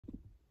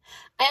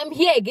I am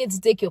here again to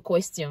take your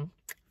question.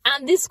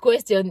 And this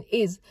question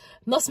is,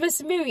 Nurse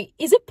Miss Mary,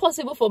 is it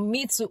possible for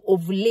me to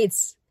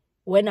ovulate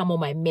when I'm on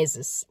my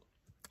menses?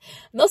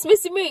 Nurse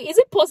Miss Mary, is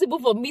it possible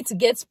for me to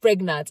get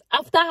pregnant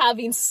after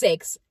having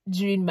sex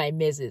during my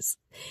menses?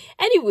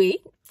 Anyway,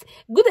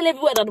 good day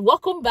everyone and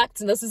welcome back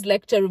to Nurse's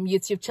Lecture Room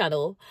YouTube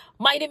channel.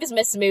 My name is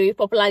Miss Mary,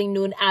 popularly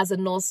known as a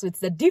nurse with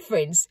the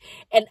difference,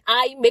 and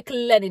I make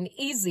learning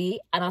easy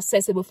and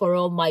accessible for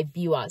all my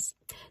viewers.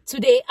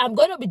 Today, I'm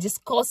going to be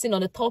discussing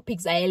on the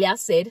topics I earlier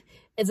said.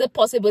 Is it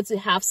possible to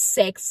have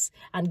sex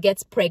and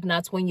get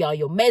pregnant when you are on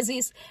your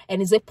menses?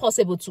 And is it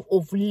possible to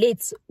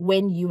ovulate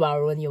when you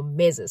are on your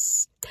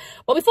menses?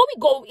 But before we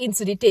go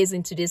into details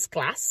in today's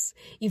class,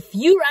 if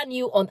you are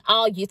new on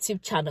our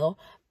YouTube channel,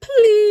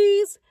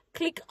 please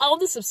click on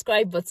the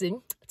subscribe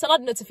button, turn on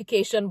the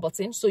notification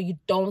button so you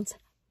don't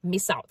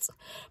miss out.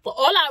 For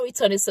all our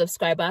returning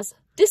subscribers,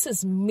 this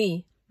is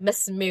me,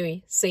 Miss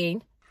Mary,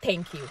 saying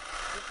thank you.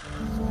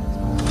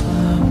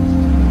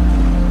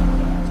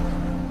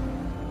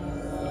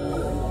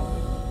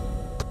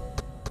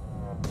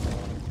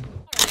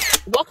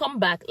 Welcome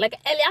back. Like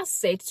I earlier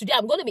said, today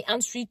I'm going to be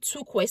answering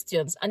two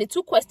questions, and the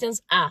two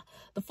questions are: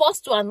 the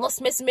first one,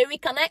 Nurse Miss Mary,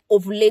 can I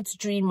ovulate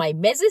during my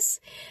menses?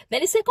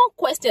 Then the second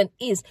question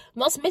is,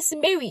 Nurse Miss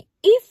Mary,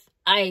 if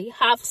I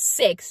have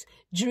sex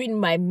during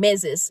my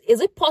menses, is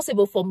it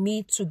possible for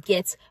me to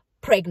get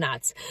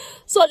pregnant?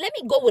 So let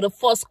me go with the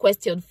first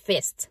question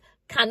first.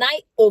 Can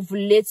I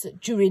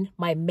ovulate during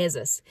my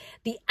menses?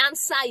 The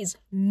answer is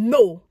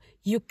no.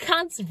 You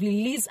can't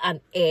release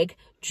an egg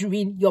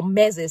during your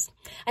menses.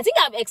 I think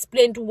I've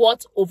explained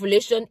what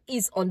ovulation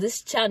is on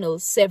this channel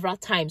several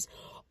times.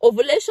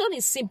 Ovulation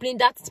is simply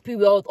that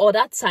period or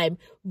that time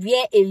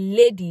where a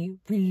lady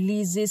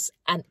releases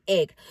an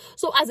egg.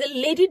 So as a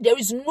lady, there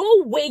is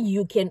no way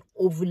you can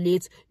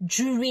ovulate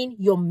during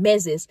your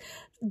menses.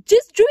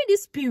 Just during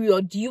this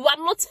period, you are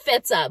not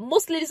fertile.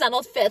 Most ladies are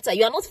not fertile.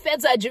 You are not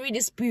fertile during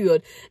this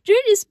period.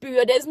 During this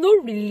period, there's no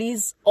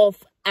release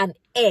of an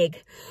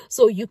egg.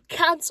 So you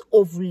can't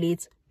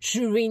ovulate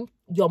during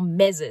your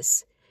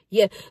menses.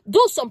 Yeah,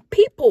 though some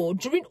people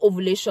during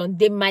ovulation,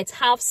 they might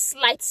have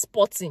slight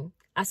spotting,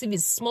 as if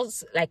it's small,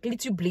 like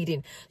little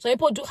bleeding. Some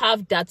people do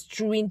have that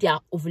during their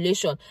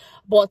ovulation,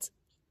 but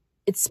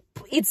it's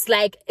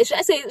like, let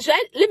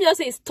me just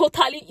say it's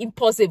totally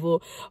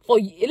impossible for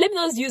you. Let me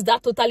just use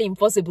that totally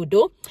impossible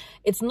though.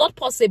 It's not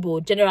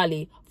possible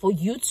generally for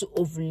you to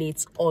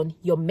ovulate on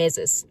your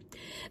menses.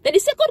 Then the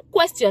second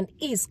question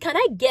is, can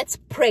I get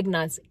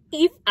pregnant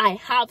if I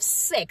have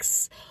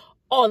sex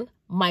on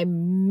my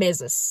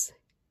menses?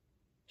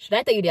 Should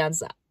I tell you the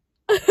answer?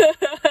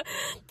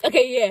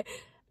 Okay, yeah.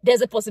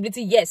 There's a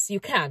possibility. Yes, you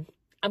can.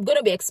 I'm going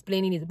to be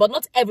explaining it, but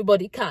not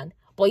everybody can.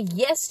 But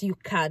yes, you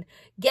can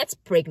get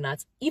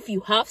pregnant if you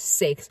have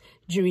sex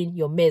during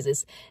your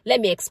menses. Let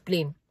me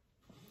explain.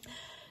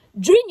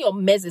 During your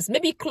menses,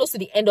 maybe close to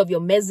the end of your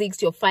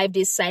menses, your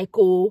 5-day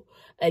cycle,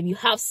 you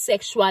have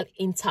sexual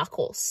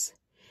intercourse,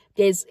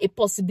 there's a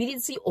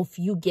possibility of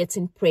you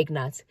getting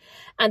pregnant.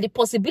 And the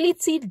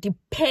possibility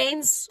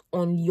depends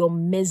on your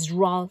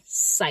menstrual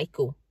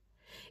cycle.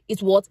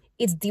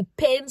 It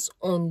depends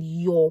on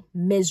your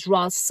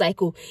menstrual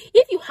cycle.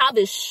 If you have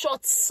a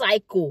short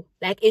cycle,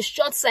 like a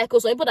short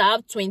cycle, so people that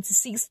have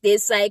 26-day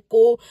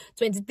cycle,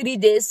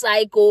 23-day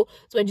cycle,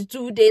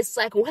 22-day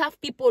cycle, we have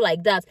people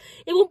like that.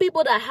 Even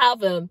people that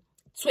have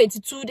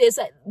 22 days,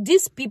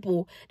 these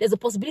people, there's a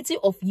possibility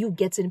of you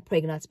getting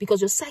pregnant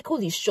because your cycle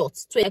is short.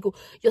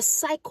 Your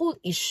cycle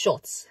is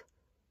short.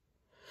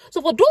 So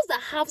for those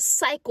that have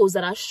cycles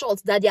that are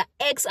short, that their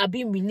eggs are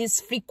being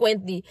released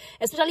frequently,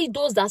 especially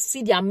those that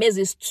see their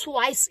menses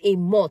twice a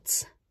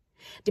month,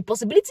 the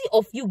possibility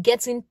of you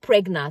getting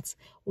pregnant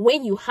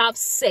when you have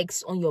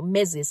sex on your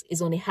menses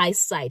is on a high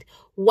side.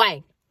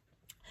 Why?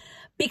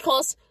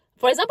 Because,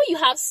 for example, you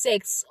have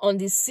sex on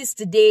the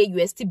 6th day,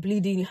 you are still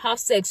bleeding, you have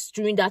sex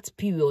during that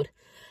period.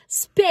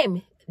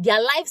 Sperm,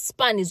 their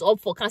lifespan is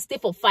up can stay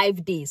for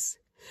 5 days.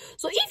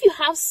 So if you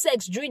have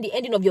sex during the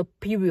ending of your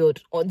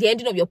period,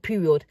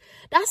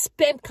 that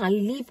sperm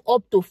can live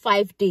up to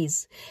 5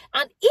 days.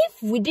 And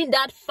if within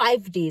that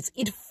 5 days,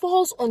 it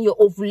falls on your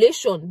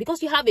ovulation,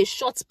 because you have a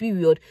short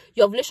period,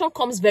 your ovulation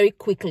comes very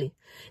quickly.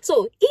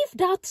 So if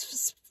that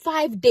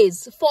 5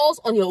 days falls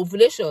on your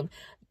ovulation,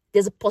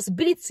 there's a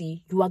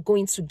possibility you are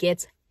going to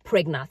get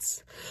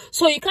pregnant.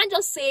 So you can't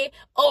just say,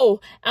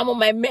 oh, I'm on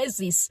my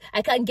menses,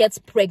 I can't get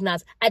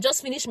pregnant. I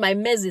just finished my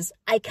menses,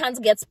 I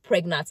can't get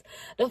pregnant.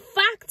 The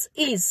fact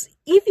is,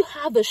 if you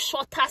have a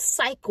shorter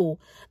cycle,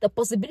 the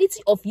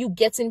possibility of you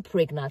getting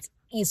pregnant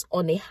is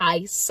on a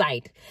high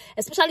side,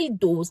 especially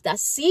those that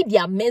see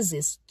their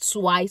menses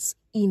twice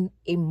in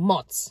a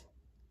month.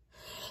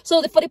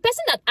 So for the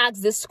person that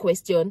asked this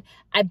question,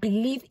 I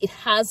believe it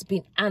has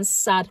been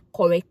answered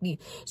correctly.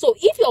 So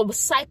if your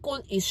cycle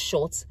is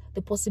short,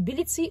 the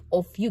possibility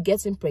of you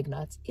getting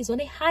pregnant is on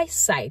a high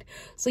side.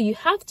 So you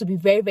have to be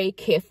very, very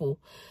careful.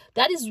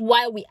 That is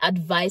why we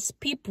advise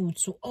people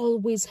to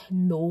always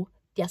know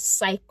their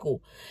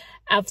cycle.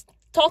 I've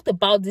talked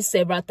about this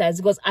several times,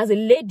 because as a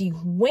lady,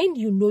 when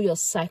you know your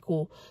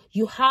cycle,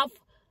 you have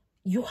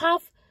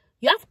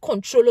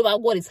control over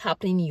what is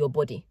happening in your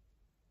body.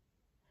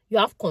 You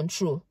have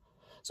control.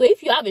 So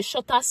if you have a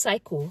shorter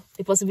cycle,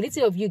 the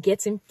possibility of you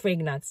getting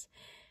pregnant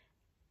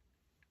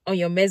on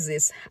your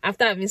menses,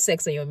 after having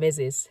sex on your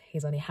menses,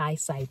 is on the high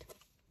side.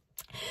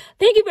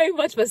 Thank you very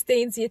much for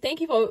staying here.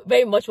 Thank you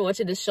very much for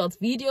watching this short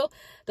video.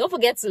 Don't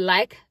forget to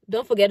like,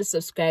 don't forget to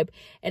subscribe,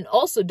 and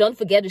also don't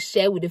forget to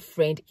share with a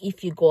friend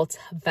if you got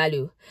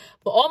value.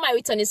 For all my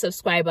returning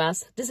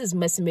subscribers, this is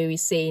Mercy Mary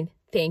saying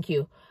thank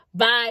you.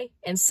 Bye,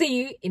 and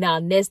see you in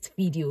our next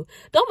video.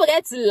 Don't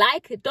forget to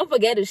like, don't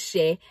forget to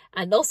share,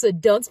 and also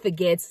don't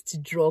forget to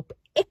drop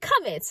a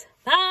comment.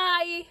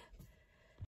 Bye.